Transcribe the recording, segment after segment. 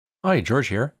Hi, George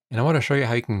here, and I want to show you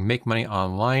how you can make money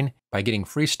online by getting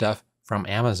free stuff from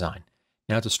Amazon.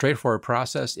 Now, it's a straightforward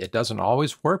process. It doesn't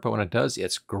always work, but when it does,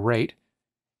 it's great.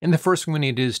 And the first thing we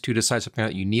need is to decide something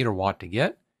that you need or want to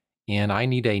get. And I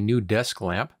need a new desk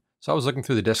lamp. So I was looking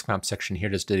through the desk lamp section here,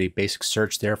 just did a basic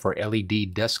search there for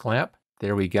LED desk lamp.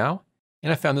 There we go.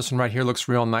 And I found this one right here, looks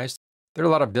real nice. There are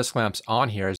a lot of desk lamps on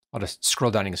here. I'll just scroll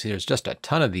down, you can see there's just a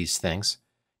ton of these things.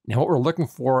 Now, what we're looking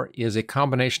for is a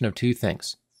combination of two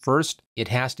things. First, it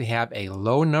has to have a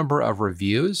low number of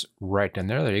reviews right in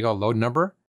there. There you go, low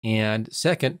number. And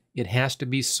second, it has to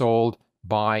be sold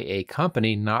by a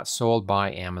company, not sold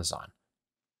by Amazon.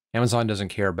 Amazon doesn't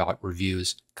care about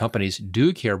reviews. Companies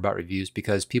do care about reviews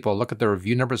because people look at the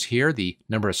review numbers here, the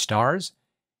number of stars,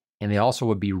 and they also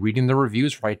would be reading the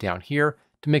reviews right down here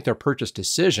to make their purchase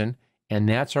decision. And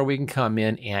that's where we can come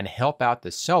in and help out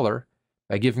the seller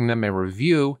by giving them a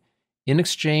review in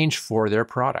exchange for their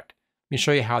product. Let me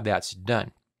show you how that's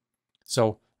done.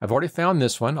 So I've already found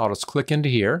this one. I'll just click into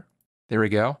here. There we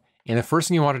go. And the first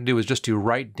thing you want to do is just to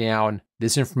write down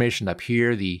this information up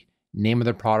here, the name of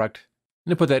the product. I'm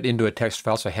going to put that into a text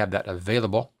file so I have that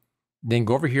available. Then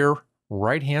go over here,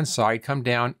 right-hand side, come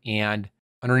down, and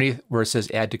underneath where it says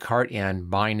add to cart and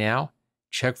buy now,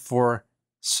 check for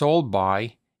sold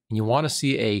by. And you want to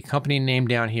see a company name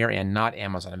down here and not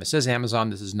Amazon. If it says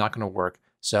Amazon, this is not going to work.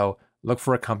 So look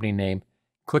for a company name.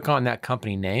 Click on that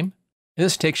company name. And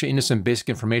this takes you into some basic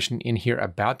information in here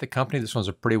about the company. This one's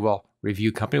a pretty well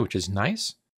reviewed company, which is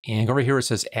nice. And over here it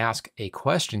says ask a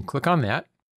question. Click on that.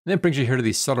 And then it brings you here to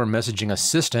the seller messaging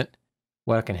assistant.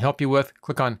 What it can help you with.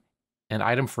 Click on an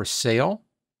item for sale.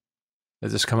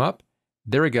 Does this come up?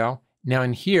 There we go. Now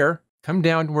in here, come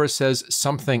down to where it says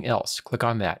something else. Click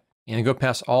on that. And go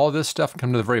past all this stuff and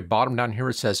come to the very bottom down here where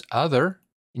it says other.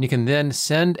 And you can then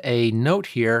send a note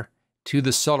here to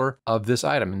the seller of this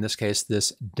item, in this case,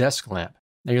 this desk lamp.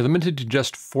 Now you're limited to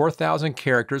just 4,000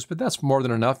 characters, but that's more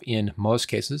than enough in most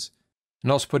cases.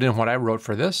 And I'll also put in what I wrote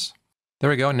for this.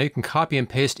 There we go. Now you can copy and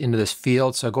paste into this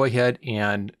field. So go ahead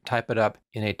and type it up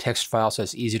in a text file so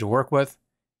it's easy to work with.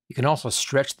 You can also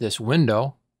stretch this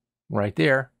window right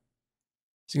there,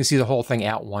 so you can see the whole thing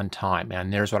at one time.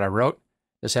 And there's what I wrote.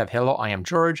 Just have, hello, I am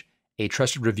George, a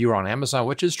trusted reviewer on Amazon,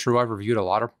 which is true. I've reviewed a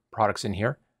lot of products in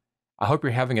here. I hope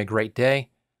you're having a great day.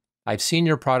 I've seen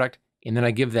your product, and then I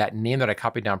give that name that I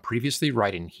copied down previously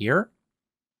right in here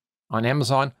on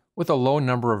Amazon with a low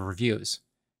number of reviews.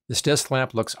 This desk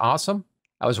lamp looks awesome.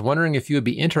 I was wondering if you would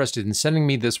be interested in sending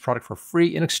me this product for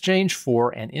free in exchange for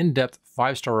an in-depth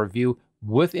 5-star review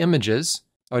with images.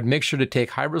 I would make sure to take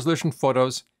high-resolution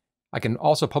photos. I can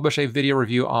also publish a video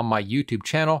review on my YouTube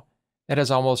channel that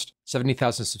has almost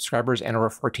 70,000 subscribers and over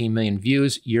 14 million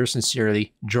views. Yours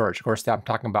sincerely, George. Of course, I'm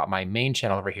talking about my main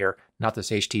channel over here, not this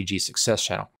HTG Success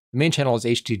channel. The main channel is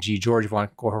HTG George. If you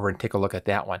want to go over and take a look at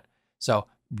that one. So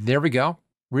there we go.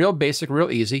 Real basic,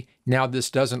 real easy. Now, this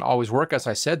doesn't always work. As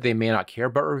I said, they may not care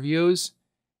about reviews.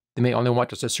 They may only want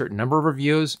just a certain number of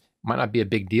reviews. Might not be a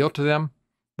big deal to them.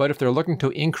 But if they're looking to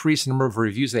increase the number of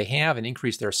reviews they have and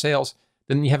increase their sales,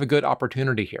 then you have a good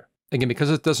opportunity here. Again,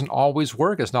 because it doesn't always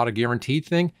work, it's not a guaranteed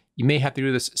thing. You may have to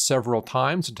do this several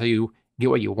times until you get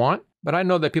what you want. But I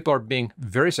know that people are being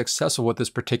very successful with this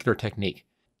particular technique.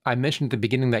 I mentioned at the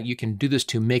beginning that you can do this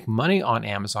to make money on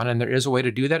Amazon, and there is a way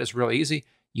to do that. It's real easy.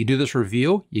 You do this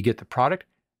review, you get the product,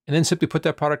 and then simply put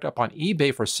that product up on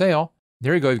eBay for sale.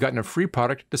 There you go. You've gotten a free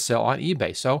product to sell on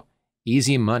eBay. So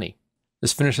easy money.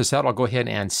 Let's finish this out. I'll go ahead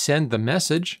and send the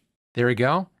message. There we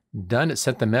go. Done. It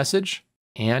sent the message.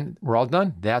 And we're all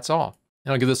done. That's all.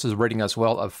 And I'll give this a rating as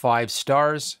well of 5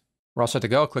 stars. We're all set to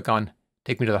go. Click on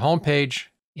take me to the home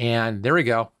page. And there we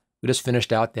go. We just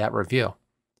finished out that review.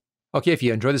 Okay, if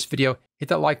you enjoyed this video, hit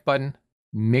that like button.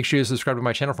 Make sure you subscribe to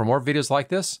my channel for more videos like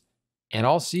this. And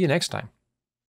I'll see you next time.